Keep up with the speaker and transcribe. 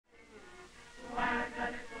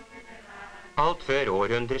Alt før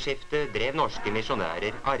århundreskiftet drev norske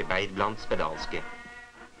misjonærer arbeid blant spedalske.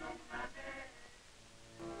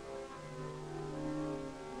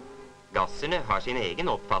 Gasserne har sin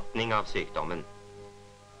egen oppfatning av sykdommen.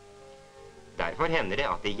 Derfor hender det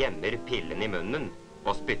at de gjemmer pillen i munnen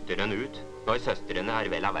og spytter den ut når søstrene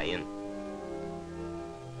er vel av veien.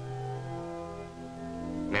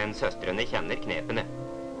 Men søstrene kjenner knepene.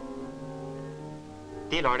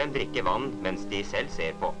 De lar dem drikke vann mens de selv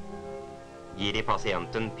ser på. Gir de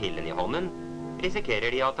pasienten pillen i hånden,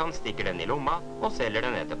 risikerer de at han stikker den i lomma og selger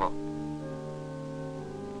den etterpå.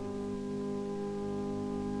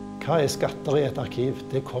 Hva er skatter i et arkiv?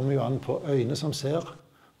 Det kommer jo an på øyne som ser,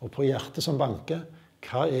 og på hjertet som banker.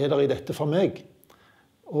 Hva er det i dette for meg?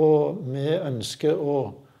 Og vi ønsker å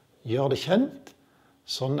gjøre det kjent,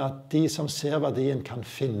 sånn at de som ser verdien kan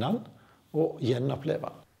finne den og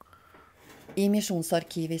gjenoppleve den. I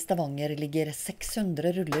Misjonsarkivet i Stavanger ligger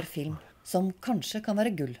 600 ruller film som kanskje kan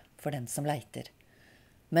være gull for den som leiter.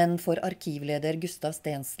 Men for arkivleder Gustav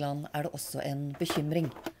Stensland er det også en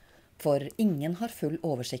bekymring. For ingen har full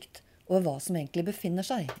oversikt over hva som egentlig befinner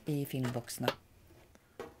seg i filmboksene.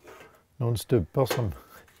 Noen stubber som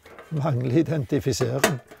mangler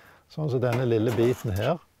identifisering, sånn som denne lille biten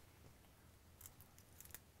her.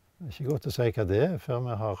 Det er ikke godt å si hva det er før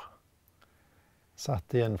vi har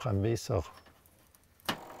satt i en fremviser.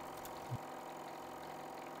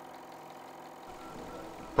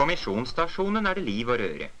 På misjonsstasjonen er det liv og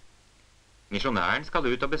røre. Misjonæren skal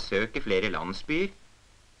ut og besøke flere landsbyer.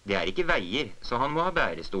 Det er ikke veier, så han må ha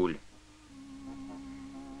bærestol.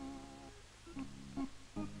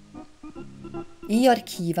 I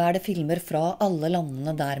arkivet er det filmer fra alle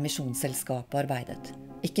landene der misjonsselskapet arbeidet.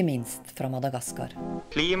 Ikke minst fra Madagaskar.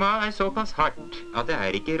 Klimaet er såpass hardt at det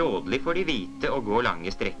er ikke rådelig for de hvite å gå lange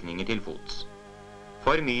strekninger til fots.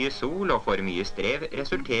 For mye sol og for mye strev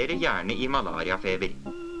resulterer gjerne i malariafeber.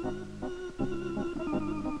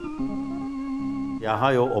 Jeg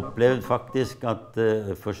har jo opplevd faktisk at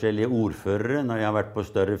forskjellige ordførere, når jeg har vært på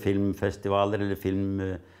større filmfestivaler eller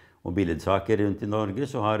film- og billedsaker rundt i Norge,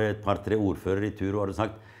 så har et par-tre ordførere i tur og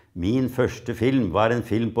sagt min første film var en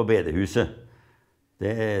film på bedehuset.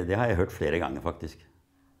 Det har jeg hørt flere ganger faktisk.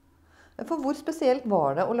 For hvor spesielt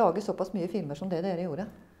var det å lage såpass mye filmer som det dere gjorde?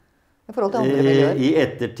 I forhold til andre miljøer? I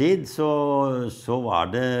ettertid så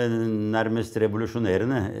var det nærmest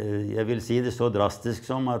revolusjonerende. Jeg vil si det så drastisk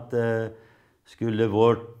som at skulle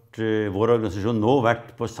vår organisasjon nå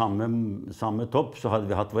vært på samme topp, så hadde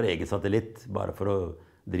vi hatt vår egen satellitt, bare for å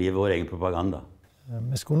drive vår egen propaganda.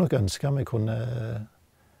 Vi skulle nok ønske at vi kunne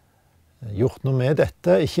gjort noe med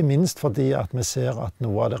dette, ikke minst fordi at vi ser at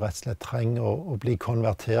noe av det rett og slett trenger å bli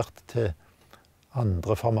konvertert til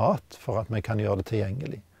andre format, for at vi kan gjøre det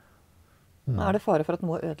tilgjengelig. Er det fare for at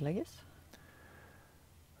noe ødelegges?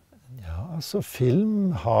 Ja, altså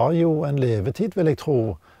film har jo en levetid, vil jeg tro.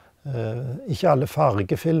 Ikke alle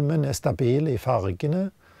fargefilmene er stabile i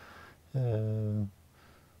fargene.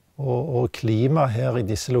 Og klimaet her i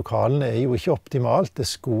disse lokalene er jo ikke optimalt. Det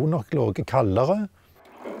skulle nok ligget kaldere.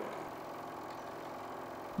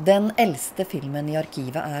 Den eldste filmen i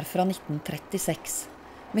arkivet er fra 1936.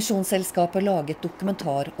 Misjonsselskapet laget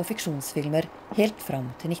dokumentar- og fiksjonsfilmer helt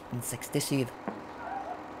fram til 1967.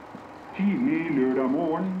 Tidlig lørdag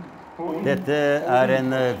morgen. Dette er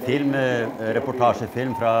en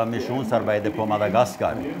reportasjefilm fra misjonsarbeidet på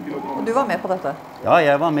Madagaskar. Og du var med på dette? Ja,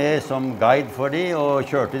 jeg var med som guide for de, og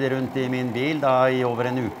kjørte de rundt i min bil da i over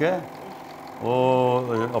en uke. Og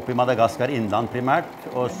opp i Madagaskar innland primært,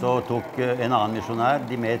 og så tok en annen misjonær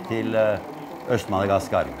de med til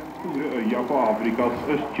Øst-Madagaskar. Store øya på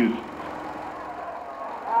Afrikas østkyst.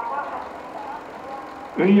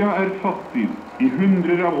 Øya er fattig. I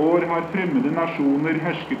hundrer av år har fremmede nasjoner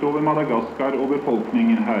hersket over Madagaskar og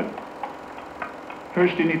befolkningen her.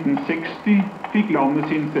 Først i 1960 fikk landet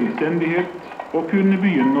sin selvstendighet og kunne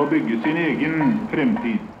begynne å bygge sin egen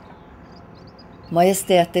fremtid.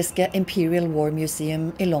 Majestetiske Imperial War Museum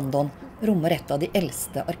i London rommer et av de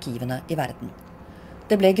eldste arkivene i verden.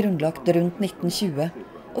 Det ble grunnlagt rundt 1920,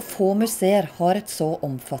 og få museer har et så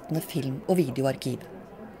omfattende film- og videoarkiv.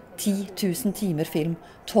 10 000 timer film,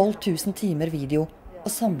 12 000 timer video,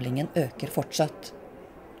 og samlingen øker fortsatt.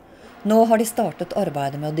 Nå har de startet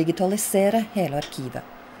arbeidet med å digitalisere hele arkivet,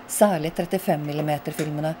 særlig 35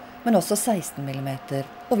 mm-filmene, men også 16 mm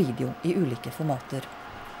og video i ulike formater.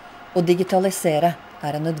 Å digitalisere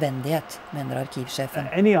er en nødvendighet, mener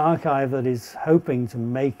arkivsjefen. Any archive that is hoping to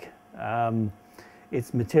make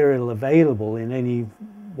its material available in any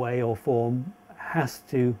way or form has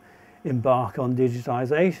to embark on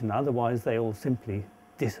digitization, otherwise they will simply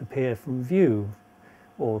disappear from view.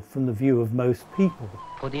 or from the view of most people.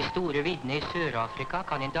 På de store viddene I Sør-Afrika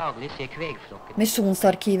kan en daglig se kvegflokker.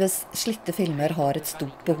 Misjonsarkivets slitte filmer har et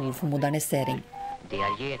stort behov for modernisering. Det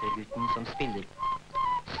gjetergutten som spiller.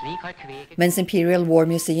 Slik har kveg... Mens Imperial War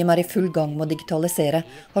Museum I full gang med å digitalisere,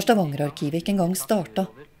 har Stavanger-arkivet ikke engang startet,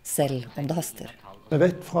 selv om det haster. Vi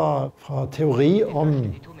vet fra teori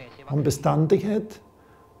om bestandighet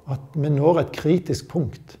at vi når et kritisk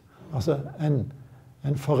punkt. Altså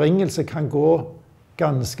en forringelse kan gå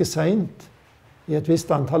ganske sent I et visst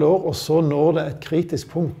antall år, og så når det et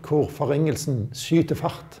kritisk punkt hvor forringelsen skyter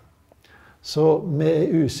fart. Så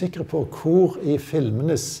vi usikre på hvor I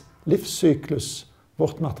filmenes livssyklus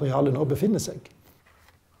vårt materiale nå befinner seg.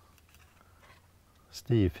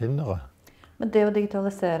 Stifinnere. Men det å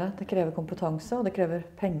digitalisere, det krever kompetanse, og det krever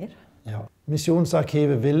penger. Ja.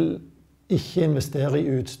 Misjonsarkivet vil ikke investere I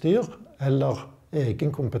utstyr eller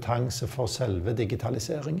egen kompetanse for selve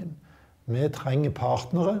digitaliseringen. Vi trenger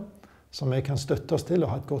partnere som vi kan støtte oss til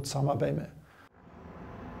og ha et godt samarbeid med.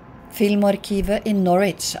 Filmarkivet I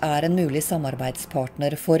Norwich en mulig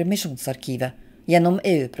samarbeidspartner for Misjonsarkivet gjennom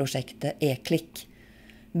EU-prosjektet Eclic.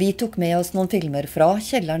 Vi tok med oss noen filmer fra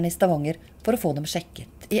kjelleren I Stavanger for å få dem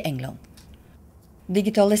sjekket I England.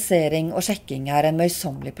 Digitalisering og sjekking en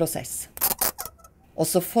møysommelig prosess.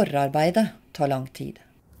 Også forarbeidet tar lang tid.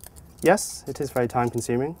 Yes, it is very time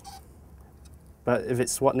consuming. But if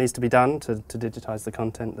it's what needs to be done to digitize the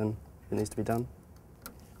content, then it needs to be done.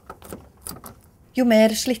 Jo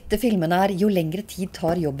mer slitte filmene jo lengre tid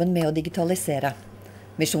tar jobben med å digitalisere.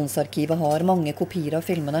 Misjonsarkivet har mange kopier av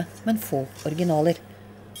filmene, men få originaler.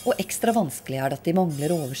 Og ekstra vanskelig det at de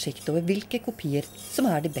mangler oversikt over hvilke kopier som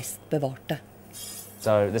de best bevarte.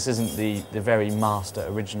 So this isn't the very master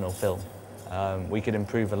original film. We could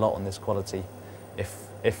improve a lot on this quality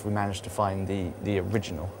if we managed to find the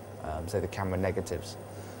original, say the camera negatives.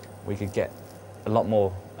 We could get a lot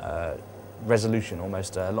more resolution,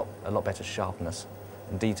 almost a lot better sharpness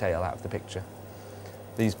and detail out of the picture.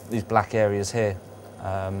 These black areas here,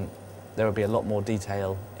 there would be a lot more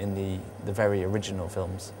detail in the very original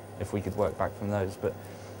films if we could work back from those. But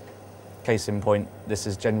case in point, this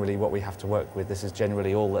is generally what we have to work with. This is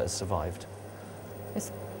generally all that has survived.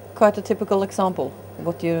 It's quite a typical example,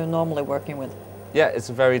 what you're normally working with. Yeah, it's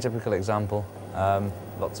a very typical example.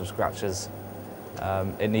 Lots of scratches.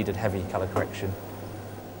 It needed heavy color correction.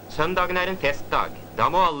 Søndagen en festdag. Da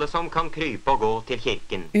må alle som kan krype og gå til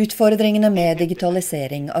kirken. Utfordringene med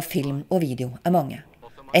digitalisering av film og video mange.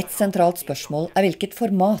 Et sentralt spørsmål hvilket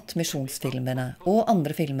format misjonsfilmene og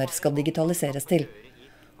andre filmer skal digitaliseres til.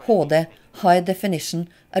 HD, High Definition,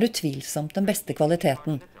 utvilsomt den beste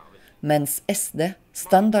kvaliteten, mens SD,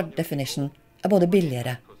 Standard Definition, både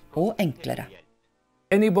billigere og enklere.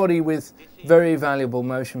 Anybody with very valuable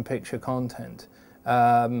motion picture content,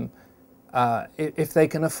 if they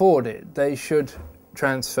can afford it, they should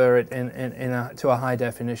transfer it to a high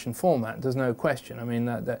definition format. There's no question. I mean,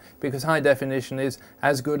 because high definition is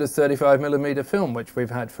as good as 35mm film, which we've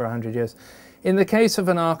had for 100 years. In the case of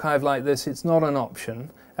an archive like this, it's not an option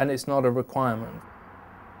and it's not a requirement.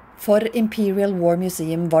 For Imperial War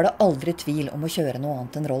Museum var det aldri tvil om å kjøre noe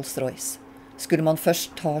annet enn Rolls-Royce. Skulle man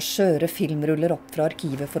først ta skjøre filmruller opp fra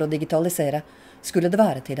arkivet for å digitalisere, skulle det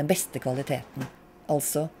være til den beste kvaliteten,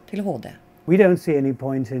 altså til HD. We don't see any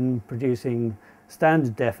point in producing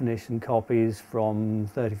standard definition copies from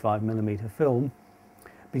 35mm film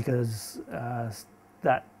because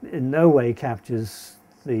that in no way captures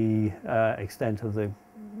the extent of the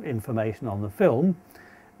information on the film,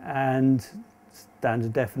 and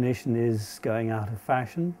standard definition is going out of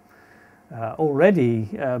fashion. Already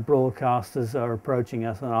broadcasters are approaching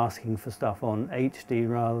us and asking for stuff on HD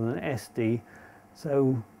rather than SD,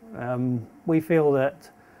 so we feel that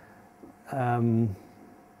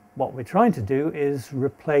what we're trying to do is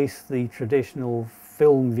replace the traditional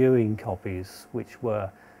film viewing copies, which were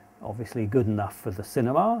obviously good enough for the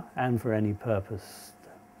cinema and for any purpose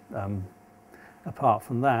apart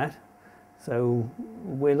from that. So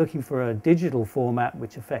we're looking for a digital format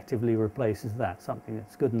which effectively replaces that, something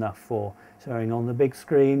that's good enough for showing on the big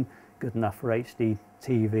screen, good enough for HD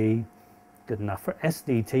TV, good enough for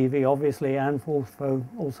SD TV obviously, and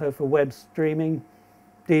also for web streaming,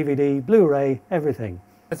 DVD, Blu-ray, everything.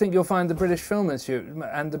 I think you'll find the British Film Institute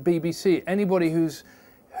and the BBC, anybody who's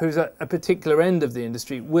at a particular end of the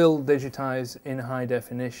industry will digitize in high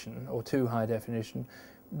definition or to high definition.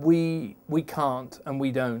 We can't and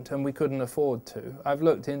we don't and we couldn't afford to. I've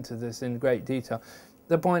looked into this in great detail.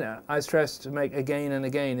 The point I stress to make again and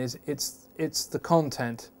again is it's the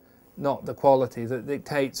content, not the quality, that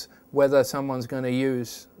dictates whether someone's going to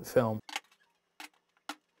use film.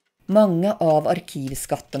 Mange av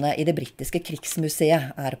arkivskattene i det britiske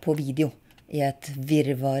krigsmuseet på video, i et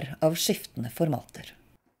virvar av skiftende formater.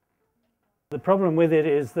 The problem with it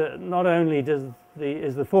is that not only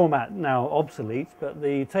is the format now obsolete, but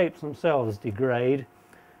the tapes themselves degrade,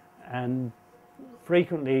 and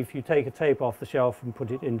frequently if you take a tape off the shelf and put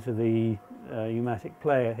it into the pneumatic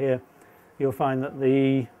player here, you'll find that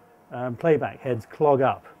the playback heads clog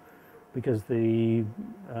up because the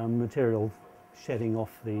material shedding off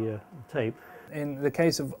the tape. In the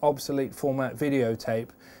case of obsolete format videotape,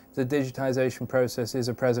 the digitization process is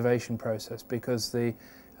a preservation process because the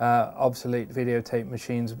obsolete videotape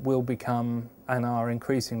machines will become and are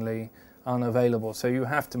increasingly unavailable. So you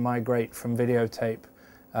have to migrate from videotape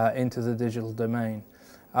into the digital domain.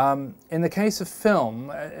 In the case of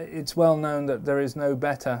film, it's well known that there is no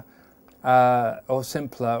better or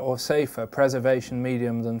simpler or safer preservation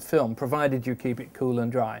medium than film, provided you keep it cool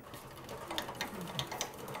and dry.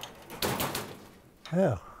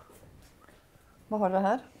 Her. Hva har dere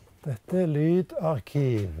her? Dette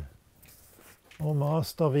lydarkiv og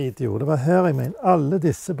mastervideo. Det var her jeg mener, alle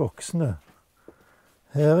disse boksene.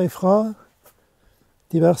 Herifra,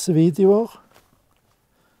 diverse videoer.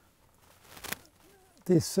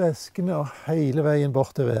 Disse eskene og hele veien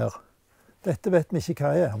bort til hver. Dette vet vi ikke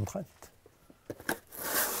hva omtrent.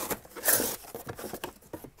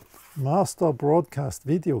 Master Broadcast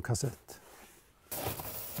videokassett.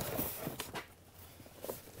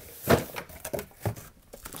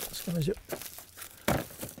 Skal vi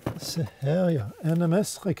se her, ja.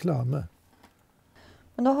 NMS-reklame.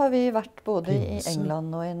 Men nå har vi vært både i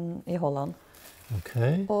England og i Holland.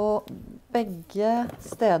 Okay. Og begge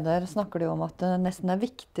steder snakker de om at det nesten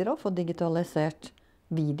viktigere å få digitalisert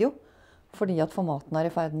video, fordi at formatene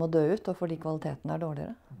i ferd med å dø ut, og fordi kvaliteten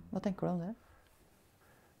dårligere. Hva tenker du om det?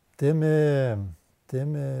 Det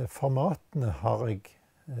med formatene har jeg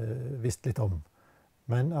visst litt om.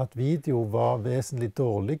 Men at video var vesentlig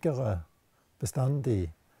dårligere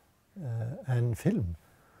bestandig enn film,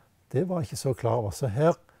 det var ikke så klar over. Så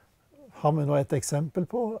her har vi nå et eksempel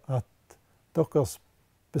på at deres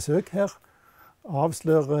besøk her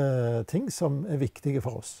avslører ting som viktige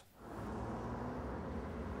for oss.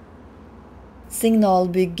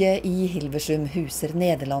 Signalbygget i Hilversum huser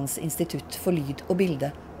Nederlands institutt for lyd og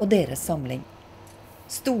bilde og deres samling.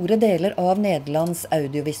 Store deler av Nederlands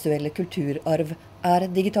audiovisuelle kulturarv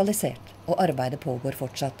digitalisert, og arbeidet pågår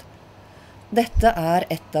fortsatt. Dette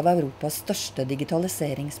et av Europas største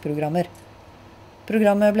digitaliseringsprogrammer.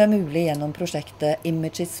 Programmet ble mulig gjennom prosjektet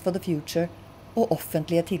Images for the Future og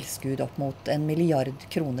offentlige tilskudd opp mot 1 milliard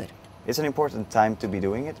kroner. It's an important time to be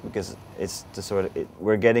doing it because it's the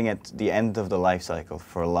we're getting at the end of the life cycle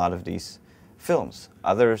for a lot of these films.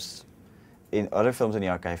 Other films in the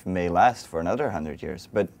archive may last for another 100 years,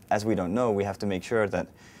 but as we don't know, we have to make sure that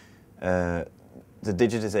the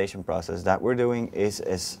digitization process that we're doing is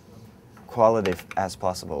as qualitative as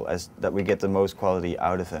possible, that we get the most quality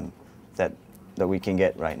out of them that we can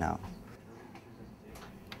get right now.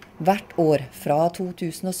 Hvert år fra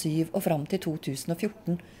 2007 og fram til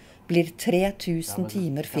 2014 blir 3000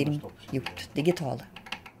 timer film gjort digitale.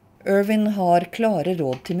 Irvin har klare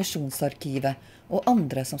råd til Misjonsarkivet og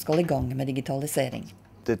andre som skal i gang med digitalisering.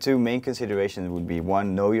 The two main considerations would be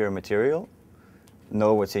one, know your material,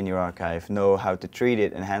 know what's in your archive, know how to treat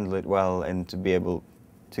it and handle it well and to be able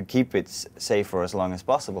to keep it safe for as long as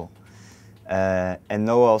possible. And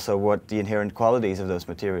know also what the inherent qualities of those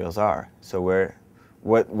materials are. So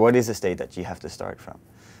what is the state that you have to start from?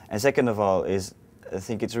 And second of all is, I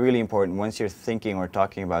think it's really important once you're thinking or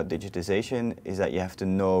talking about digitization is that you have to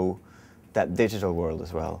know that digital world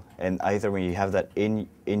as well. And either when you have that in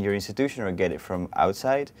your institution or get it from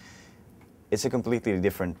outside, it's a completely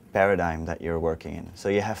different paradigm that you're working in. So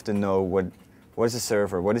you have to know what is a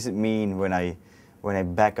server, what does it mean when I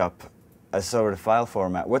back up a sort of file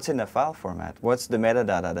format, what's in the file format, what's the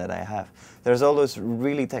metadata that I have. There's all those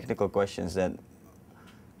really technical questions that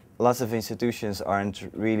lots of institutions aren't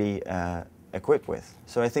really equipped with.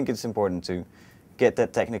 So I think it's important to get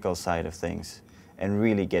that technical side of things and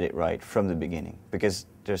really get it right from the beginning, because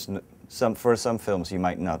there's for some films you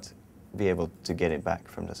might not be able to get it back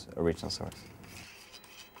from the original source.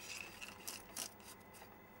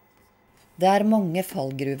 Det mange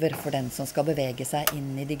fallgruver for den som skal bevege seg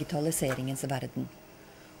inn i digitaliseringens verden.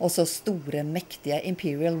 Også store, mektige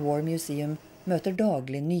Imperial War Museum møter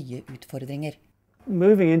daglig nye utfordringer.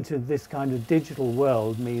 Moving into this kind of digital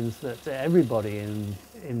world means that everybody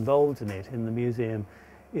involved in it, in the museum,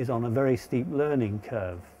 is on a very steep learning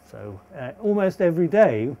curve. So almost every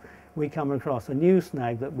day we come across a new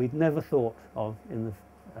snag that we'd never thought of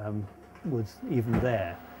was even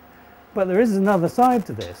there. But there is another side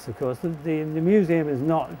to this, of course. The museum is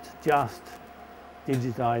not just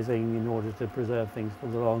digitizing in order to preserve things for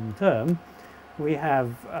the long term. We have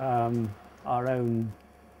our own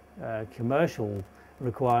commercial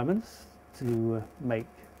requirements to make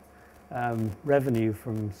revenue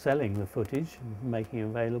from selling the footage and making it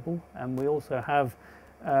available, and we also have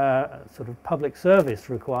a sort of public service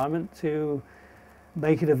requirement to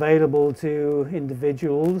make it available to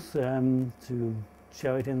individuals, to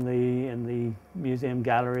show it in the museum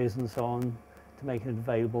galleries and so on, to make it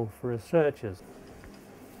available for researchers.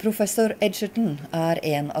 Professor Edgerton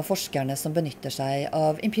en av forskerne som benytter seg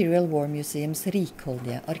av Imperial War Museums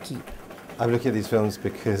rikholdige arkiv. I'm looking at these films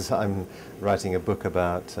because I'm writing a book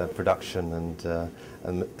about production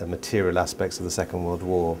and material aspects of the Second World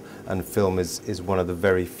War, and film is one of the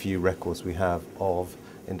very few records we have of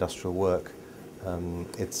industrial work.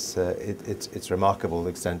 It's remarkable the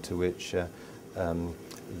extent to which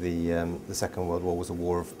the Second World War was a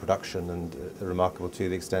war of production, and remarkable to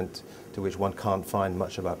the extent to which one can't find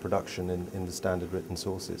much about production in the standard written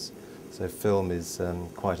sources. So film is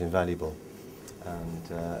quite invaluable.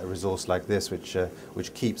 And a resource like this,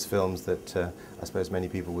 which keeps films that I suppose many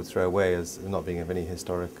people would throw away as not being of any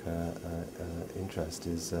historic interest,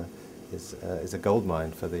 is a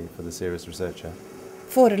goldmine for the serious researcher.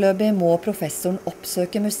 Foreløpig må professoren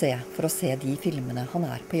oppsøke museet for å se de filmene han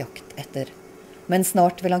på jakt etter. Men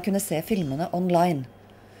snart vil han kunne se filmene online.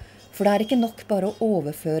 For det ikke nok bare å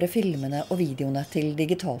overføre filmene og videoene til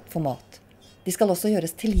digitalt format. De skal også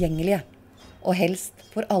gjøres tilgjengelige, og helst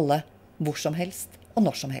for alle, hvor som helst og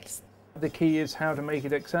når som helst. The key is how to make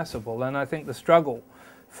it accessible, and I think the struggle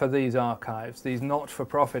for these archives, these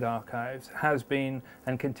not-for-profit archives, has been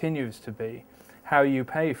and continues to be how you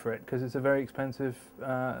pay for it, because it's a very expensive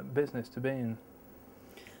business to be in.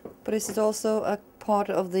 But is it also a part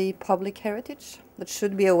of the public heritage that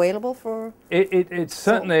should be available for? It's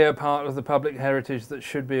certainly a part of the public heritage that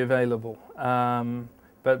should be available.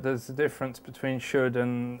 But there's a difference between should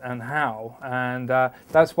and how, and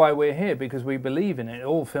that's why we're here, because we believe in it.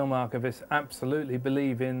 All film archivists absolutely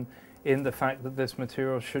believe in the fact that this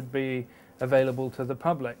material should be available to the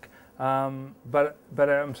public. But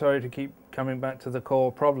I'm sorry to keep coming back to the core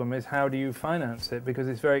problem, is how do you finance it? Because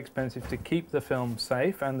it's very expensive to keep the film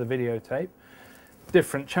safe and the videotape.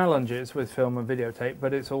 Different challenges with film and videotape,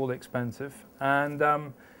 but it's all expensive. And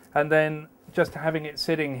then just having it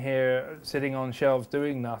sitting here, sitting on shelves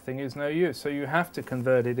doing nothing is no use. So you have to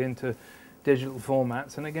convert it into digital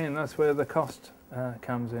formats, and again, that's where the cost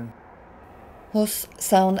comes in. Hos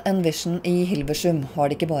Sound and Vision I Hilversum har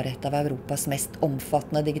de ikke bare et av Europas mest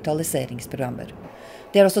omfattende digitaliseringsprogrammer.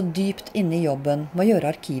 De også dypt inne I jobben med å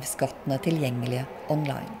gjøre arkivskattene tilgjengelige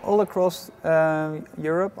online. All across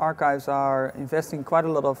Europe, archives are investing quite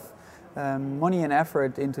a lot of money and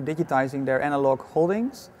effort into digitizing their analog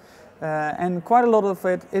holdings. And quite a lot of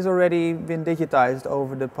it is already been digitized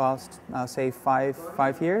over the past, say,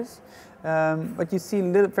 five years. But you see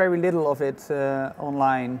very little of it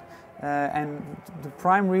online. And the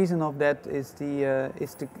prime reason of that is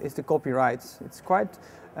the copyrights. It's quite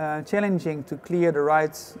challenging to clear the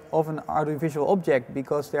rights of an audiovisual object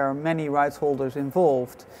because there are many rights holders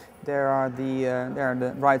involved. There are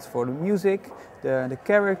the rights for the music, the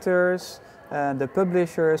characters, the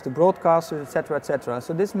publishers, the broadcasters, etc., etc.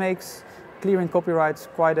 So this makes clearing copyrights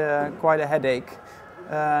quite a headache.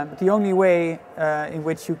 The only way in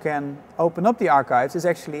which you can open up the archives is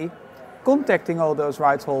actually contacting all those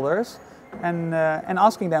rights holders and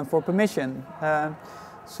asking them for permission.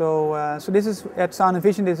 So this is, at Sound and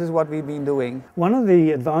Vision, this is what we've been doing. One of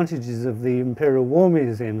the advantages of the Imperial War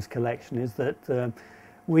Museum's collection is that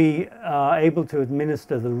we are able to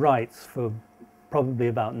administer the rights for probably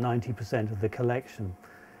about 90% of the collection,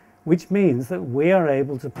 which means that we are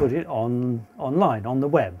able to put it online, on the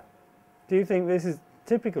web. Do you think this is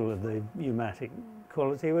typical of the U-matic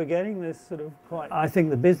quality we're getting? This sort of I think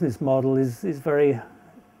the business model is very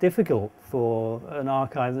difficult for an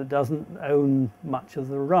archive that doesn't own much of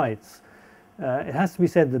the rights. It has to be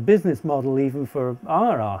said the business model, even for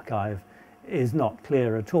our archive, is not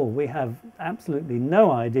clear at all. We have absolutely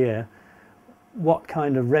no idea what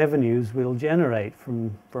kind of revenues we'll generate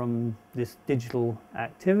from this digital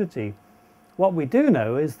activity. What we do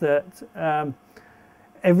know is that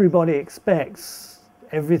everybody expects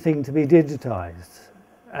everything to be digitized,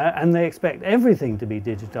 and they expect everything to be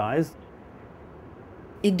digitized.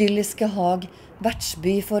 Idylliske Haag,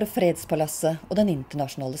 vertsby for Fredspalasset og den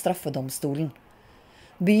internasjonale straffedomstolen.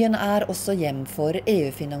 Byen også hjem for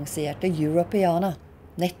EU-finansierte Europeana,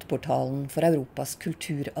 nettportalen for Europas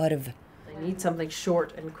kulturarv. They need something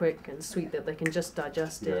short and quick and sweet that they can just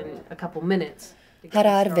digest in a couple minutes.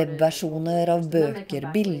 Her webversjoner av bøker,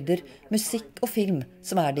 bilder, musikk og film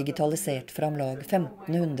som digitalisert fra om lag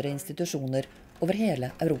 1500 institusjoner over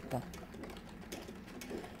hele Europa.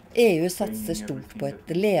 EU satser stort på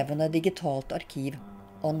et levende digitalt arkiv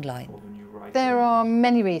online. There are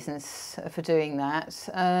many reasons for doing that.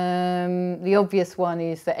 The obvious one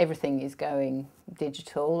is that everything is going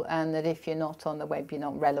digital and that if you're not on the web, you're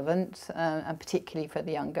not relevant, and particularly for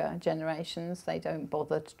the younger generations, they don't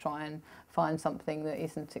bother to try and find something that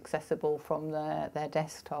isn't accessible from their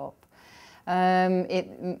desktop. It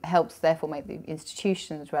helps therefore make the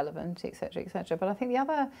institutions relevant, etc., etc. But I think the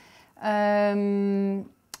other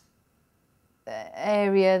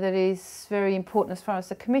area that is very important as far as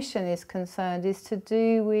the Commission is concerned is to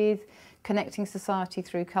do with connecting society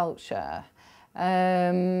through culture.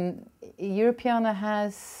 Europeana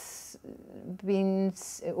has been,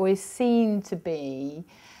 or is seen to be,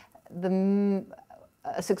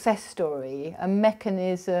 a success story, a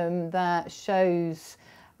mechanism that shows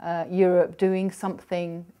Europe doing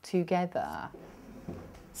something together.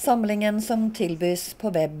 Samlingen som tilbys på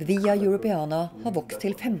web via Europeana har vokst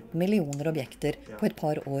til 15 millioner objekter på et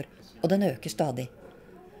par år, og den øker stadig.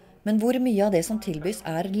 Men hvor mye av det som tilbys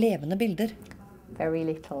levende bilder? Very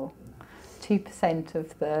little. 2% of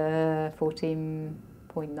the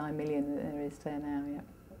 14.9 million there is there now, yeah.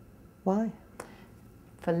 Why?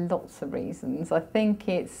 For lots of reasons. I think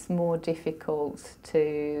it's more difficult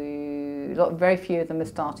to... Very few of them have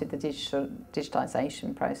started the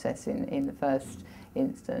digitalisation process in the first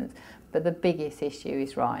instance. But the biggest issue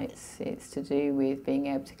is rights. It's to do with being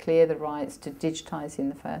able to clear the rights to digitise in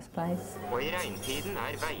the first place. Og i regntiden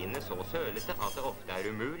veiene så sølete at det ofte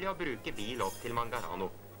umulig å bruke bil opp til Mangarano.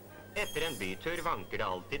 Etter en bytur vanker det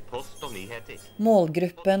alltid post og nyheter.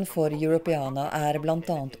 Målgruppen for Europeana blant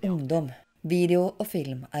annet ungdom. Video og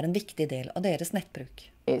film en viktig del av deres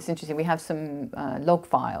nettbruk. It's interesting, we have some log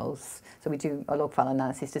files, so we do a log file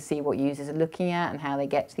analysis to see what users are looking at and how they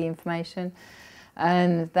get to the information.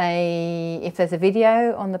 And if there's a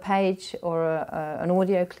video on the page or an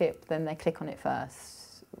audio clip, then they click on it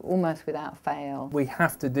first, almost without fail. We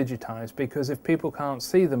have to digitise because if people can't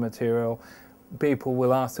see the material, people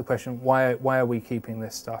will ask the question, why are we keeping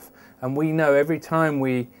this stuff? And we know every time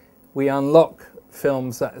we unlock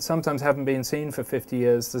films that sometimes haven't been seen for 50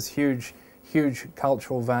 years, there's huge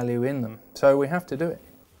cultural value in them. So we have to do it.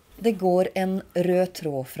 Det går en rød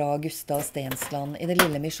tråd fra Gustav Stensland i det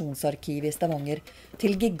lille Misjonsarkivet i Stavanger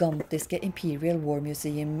til gigantiske Imperial War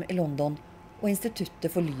Museum i London og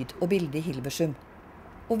Instituttet for lyd og bilde i Hilversum,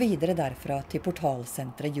 og videre derfra til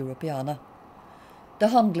portalsenteret Europeana. Det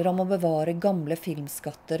handler om å bevare gamle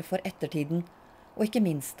filmskatter for ettertiden, og ikke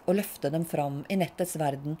minst å løfte dem fram i nettets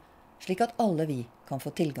verden, slik at alle vi kan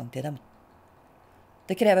få tilgang til dem.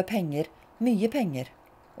 Det krever penger, mye penger,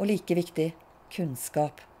 og like viktig,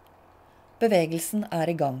 kunnskap. Bevegelsen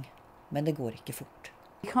i gang, men det går ikke fort.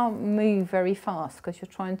 You can't move very fast because you're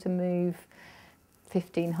trying to move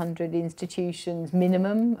 1,500 institutions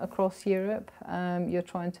minimum across Europe. You're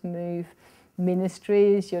trying to move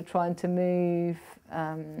ministries, you're trying to move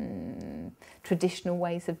traditional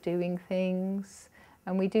ways of doing things.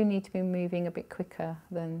 And we do need to be moving a bit quicker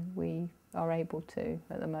than we are able to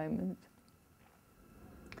at the moment.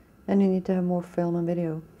 And you need to have more film and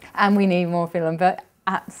video. And we need more film, but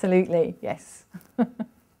absolutely, yes.